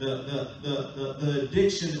anger, the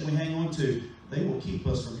addiction that we hang on to, they will keep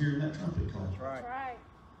us from hearing that trumpet call. That's right.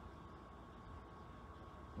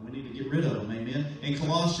 We need to get rid of them, amen. In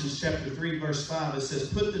Colossians chapter 3, verse 5, it says,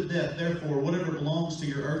 "Put to death, therefore, whatever belongs to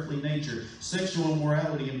your earthly nature, sexual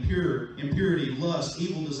immorality, impurity, lust,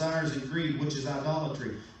 evil desires, and greed, which is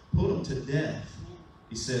idolatry. Put them to death,"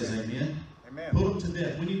 he says, amen. Amen. Put them to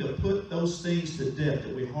death. We need to put those things to death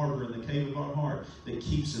that we harbor in the cave of our heart that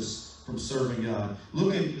keeps us from serving God.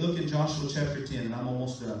 Look in Joshua chapter 10, and I'm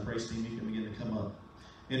almost done. Praise team, you can begin to come up.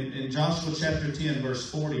 In Joshua chapter 10, verse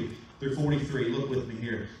 40 through 43, look with me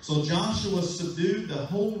here. "So Joshua subdued the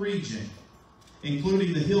whole region,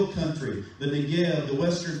 including the hill country, the Negev, the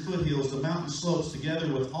western foothills, the mountain slopes,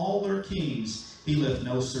 together with all their kings. He left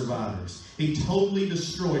no survivors. He totally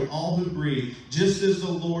destroyed all who breathed, just as the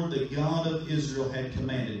Lord, the God of Israel, had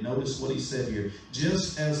commanded." Notice what he said here.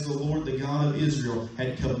 Just as the Lord, the God of Israel,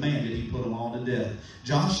 had commanded, he put them all to death.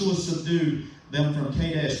 Joshua subdued them from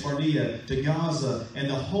Kadesh Barnea to Gaza and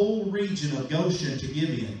the whole region of Goshen to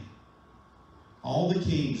Gibeon. All the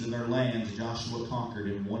kings and their lands Joshua conquered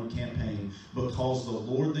in one campaign, because the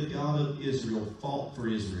Lord, the God of Israel, fought for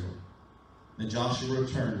Israel. Then Joshua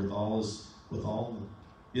returned with all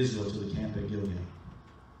Israel to the camp at Gilgal.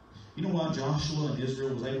 You know why Joshua and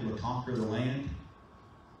Israel was able to conquer the land?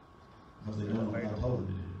 Because they done what God told them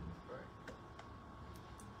to do.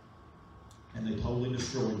 And they totally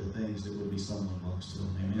destroyed the things that would be stumbling blocks to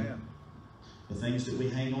them. Amen? The things that we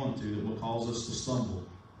hang on to that will cause us to stumble.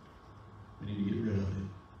 We need to get rid of it.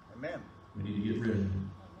 Amen. We need to get rid of it.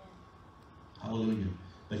 Hallelujah.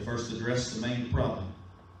 They first addressed the main problem.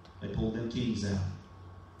 They pulled them kings out.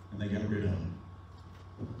 And they got rid of them.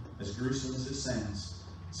 As gruesome as it sounds,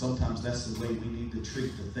 sometimes that's the way we need to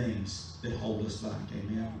treat the things that hold us back.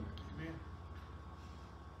 Amen.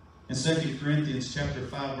 In 2 Corinthians chapter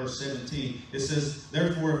 5, verse 17, it says,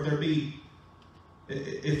 "Therefore, if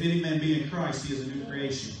any man be in Christ, he is a new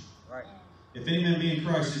creation." Right. If any man be in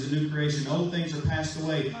Christ, he is a new creation. Old things are passed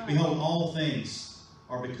away. Behold, all things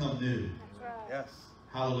are become new. Yes.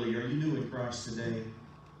 Hallelujah. Are you new in Christ today?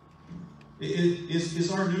 Is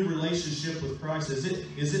our new relationship with Christ, is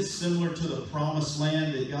it similar to the promised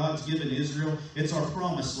land that God's given Israel? It's our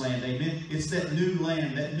promised land, amen? It's that new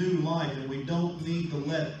land, that new life, and we don't need to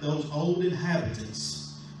let those old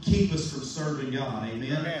inhabitants keep us from serving God,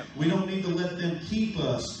 amen? Amen. We don't need to let them keep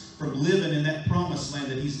us from living in that promised land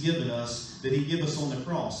that He's given us, that He gave us on the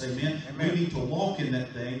cross, amen? Amen. We need to walk in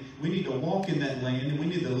that thing. We need to walk in that land, and we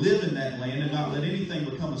need to live in that land and not let anything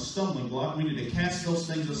become a stumbling block. We need to cast those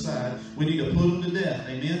things aside. We need to put them to death,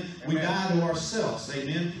 amen? We die to ourselves,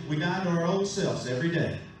 amen? We die to our old selves every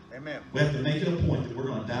day. Amen. We have to make it a point that we're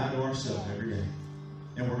going to die to ourselves every day.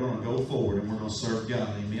 And we're going to go forward and we're going to serve God.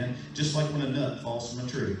 Amen. Just like when a nut falls from a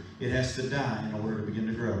tree, it has to die in order to begin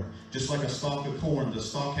to grow. Just like a stalk of corn, the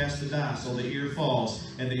stalk has to die so the ear falls,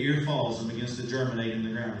 and the ear falls and begins to germinate in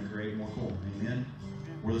the ground and create more corn. Amen.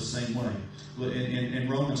 We're the same way. In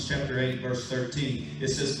Romans chapter 8, verse 13, it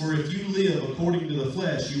says, "For if you live according to the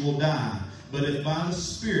flesh, you will die. But if by the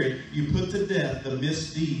Spirit you put to death the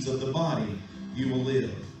misdeeds of the body, you will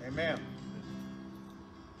live." Amen.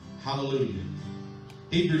 Hallelujah.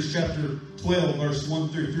 Hebrews chapter 12, verse 1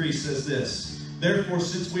 through 3 says this, "Therefore,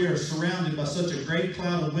 since we are surrounded by such a great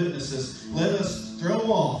cloud of witnesses, let us throw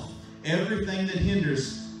off everything that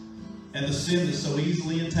hinders and the sin that so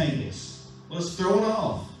easily entangles." Let's throw it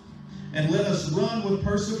off. "And let us run with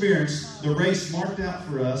perseverance the race marked out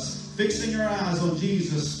for us, fixing our eyes on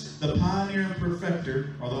Jesus, the pioneer and perfecter,"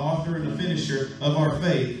 or the author and the finisher of our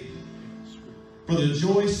faith. "For the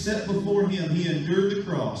joy set before Him, He endured the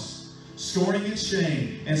cross, scorning its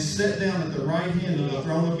shame, and sat down at the right hand of the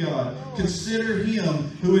throne of God. Consider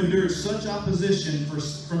Him who endured such opposition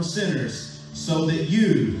from sinners, so that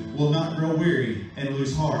you will not grow weary and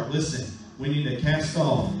lose heart." Listen, we need to cast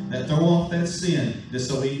off throw off that sin that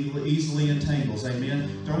so easily entangles. Amen.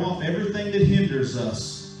 Throw off everything that hinders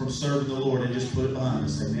us from serving the Lord and just put it behind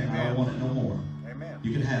us. Amen. I don't want it no more. Amen.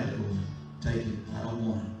 You can have it, Lord. Take it. I don't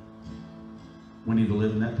want it. We need to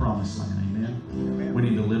live in that promised land. Amen. Amen. We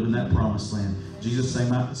need to live in that promised land. Jesus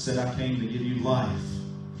said, "I came to give you life,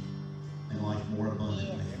 and life more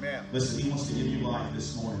abundantly." Amen. Listen, He wants to give you life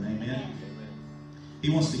this morning. Amen. He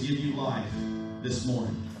wants to give you life this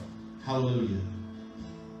morning. Hallelujah.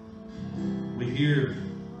 We hear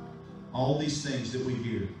all these things that we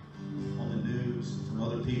hear on the news and from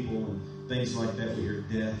other people and things like that. We hear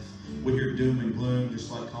death. We hear doom and gloom,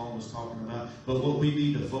 just like Colin was talking about. But what we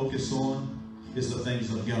need to focus on is the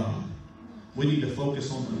things of God. We need to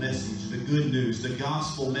focus on the message, the good news, the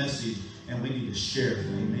gospel message, and we need to share it.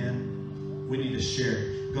 Amen. We need to share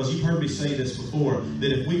it. Because you've heard me say this before,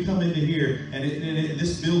 that if we come into here and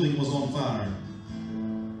this building was on fire,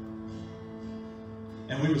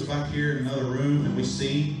 and we was back here in another room and we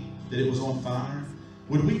see that it was on fire,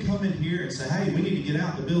 would we come in here and say, hey, we need to get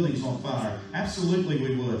out, the building's on fire? Absolutely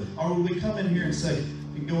we would. Or would we come in here and say,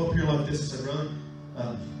 you go up here like this and say, brother,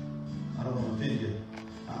 I don't want to offend you.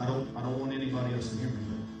 I don't want anybody else to hear me,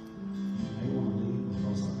 but I want to leave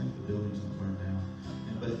because I think the building's going to burn down.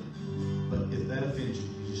 But if that offends you,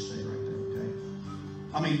 you just stay right there, okay?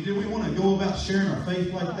 I mean, do we want to go about sharing our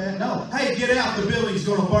faith like that? No. Hey, get out, the building's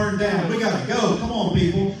going to burn down. We got to go. Come on,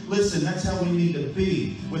 people. Listen, that's how we need to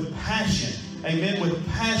be, with passion. Amen. With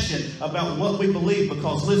passion about what we believe,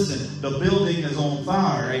 because listen, the building is on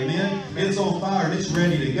fire. Amen. It's on fire and it's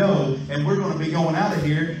ready to go. And we're going to be going out of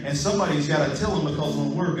here, and somebody's got to tell them, because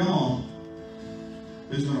when we're gone,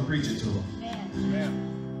 who's going to preach it to them?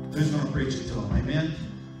 Amen. Who's going to preach it to them? Amen.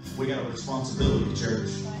 We got a responsibility,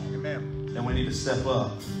 church. Amen. And we need to step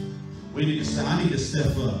up. We need to. I need to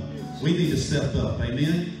step up. We need to step up.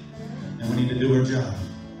 Amen. And we need to do our job.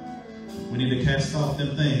 We need to cast off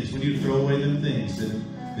them things. We need to throw away them things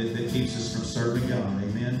that keeps us from serving God.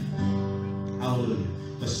 Amen. Hallelujah.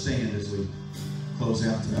 Let's stand as we close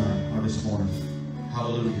out tonight or this morning.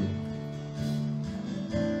 Hallelujah.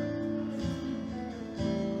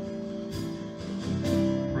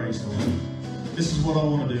 Praise the Lord. This is what I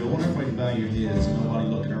want to do. I want everybody to bow your heads and nobody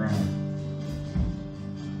looking around.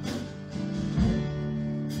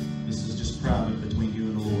 This is just private between you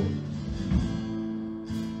and the Lord.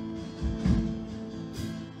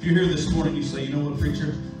 If you're here this morning, you say, you know what,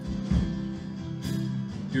 preacher?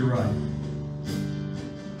 You're right.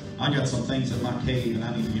 I got some things in my cave and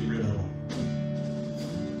I need to get rid of them.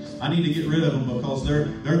 I need to get rid of them because they're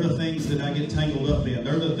the things that I get tangled up in.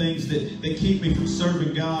 They're the things that keep me from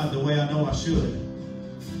serving God the way I know I should.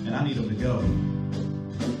 And I need them to go.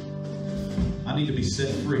 I need to be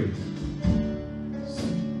set free.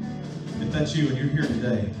 If that's you and you're here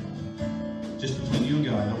today, just between you and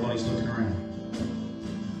God, nobody's looking around.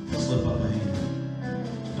 Slip up a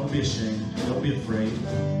hand. Don't be ashamed. Don't be afraid.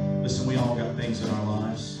 Listen, we all got things in our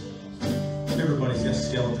lives. Everybody's got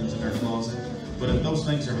skeletons in their closet. But if those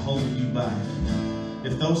things are holding you back,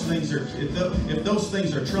 if those things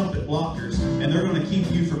are trumpet blockers and they're going to keep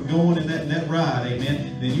you from going in that ride,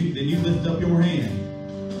 amen, then you lift up your hand.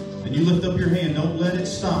 Then you lift up your hand. Don't let it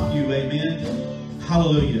stop you, amen.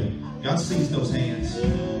 Hallelujah. God sees those hands.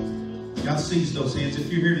 God sees those hands.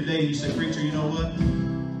 If you're here today and you say, preacher, you know what?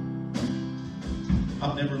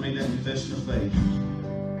 I've never made that confession of faith.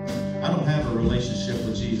 I don't have a relationship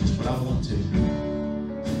with Jesus, but I want to.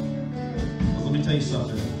 Well, let me tell you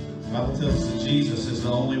something. The Bible tells us that Jesus is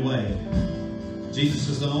the only way. Jesus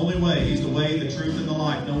is the only way. He's the way, the truth, and the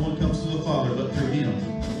life. No one comes to the Father but through Him.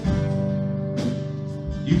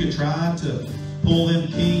 You could try to pull them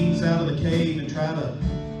kings out of the cave and try to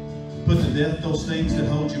put to death those things that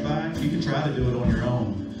hold you back. You can try to do it on your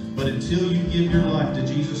own. But until you give your life to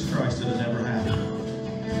Jesus Christ, it'll never happen.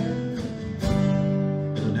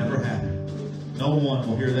 It'll never happen. No one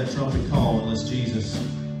will hear that trumpet call unless Jesus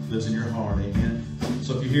lives in your heart. Amen.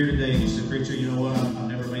 So if you're here today and you say, preacher, you know what? I've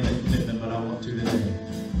never made that commitment, but I want to today.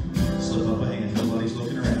 Slip up a hand. Nobody's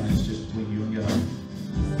looking around. It's just between you and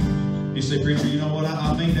God. You say, preacher, you know what?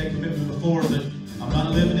 I made that commitment before, but I'm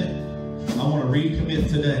not living it. I want to recommit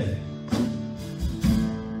today.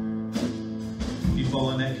 If you fall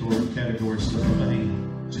in that category, slip up a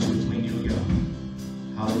hand. Just between you and God.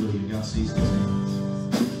 Hallelujah. God sees those hands.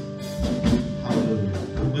 Hallelujah.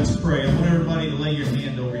 Let's pray. I want everybody to lay your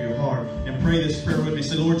hand over your heart and pray this prayer with me.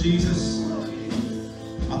 Say, Lord Jesus,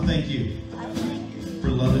 I thank you for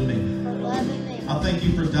loving me. I thank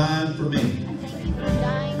you for dying for me.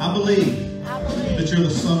 I believe that you're the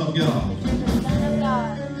Son of God.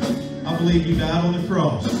 I believe you died on the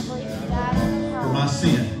cross for my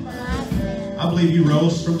sin. I believe you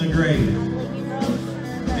rose from the grave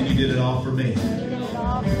and you did it all for me.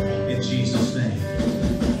 In Jesus' name.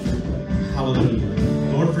 Hallelujah.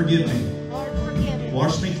 Lord, forgive me.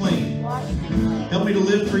 Wash me clean. Help me to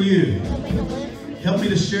live for you. Help me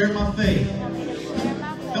to share my faith.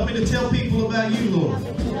 Help me to tell people about you, Lord.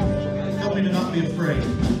 Help me to not be afraid.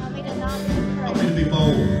 Help me to be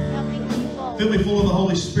bold. Fill me full of the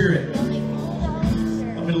Holy Spirit.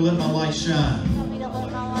 Help me to let my light shine.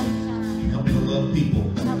 Help me to love people.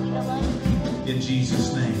 In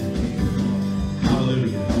Jesus' name.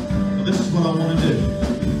 Hallelujah. Now, this is what I want to do.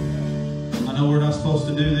 I know we're not supposed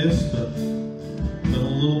to do this, but I'm a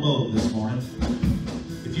little bold this morning.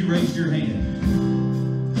 If you raised your hand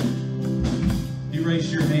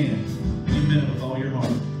hand and you meant it with all your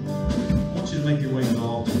heart, I want you to make your way to the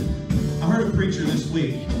altar. I heard a preacher this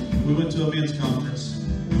week. We went to a men's conference,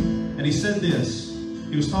 and he said this.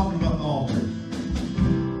 He was talking about the altar.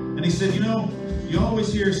 And he said, you know, you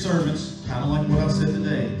always hear sermons, kind of like what I said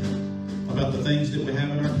today, about the things that we have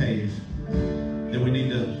in our cave that we need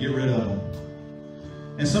to get rid of.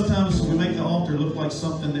 And sometimes we make the altar look like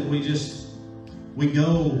something that we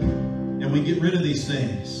go and we get rid of these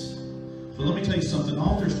things. But let me tell you something, the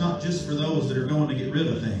altar's not just for those that are going to get rid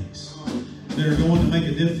of things, that are going to make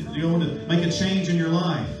a difference, going to make a change in your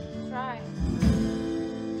life. Right.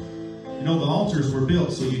 You know, the altars were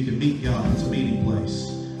built so you can meet God. It's a meeting place.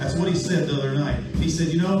 That's what he said the other night. He said,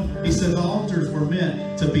 you know, he said the altars were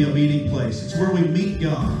meant to be a meeting place. It's where we meet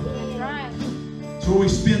God. That's right. It's where we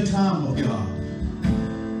spend time with God.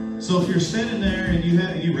 So if you're standing there and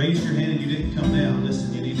you raised your hand and you didn't come down,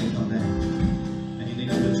 listen, you need to come down. And you need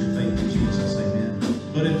to put your faith in Jesus. Amen.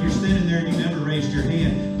 But if you're standing there and you never raised your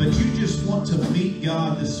hand, but you just want to meet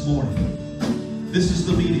God this morning, this is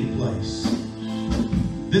the meeting place.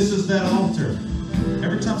 This is that altar.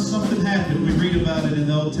 Every time something happened, we read about it in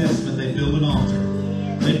the Old Testament, they build an altar.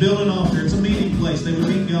 They build an altar. It's a meeting place. They would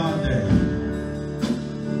meet God there.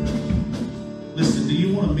 Listen, do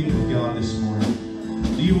you want to meet with God this morning?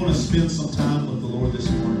 Do you want to spend some time with the Lord this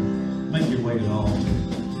morning? Make your way to the altar.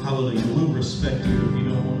 Hallelujah. We'll respect you if you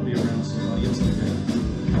don't want to be around somebody. It's okay.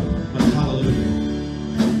 But hallelujah.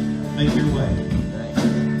 Make your way.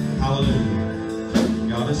 Hallelujah.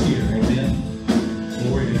 God is here.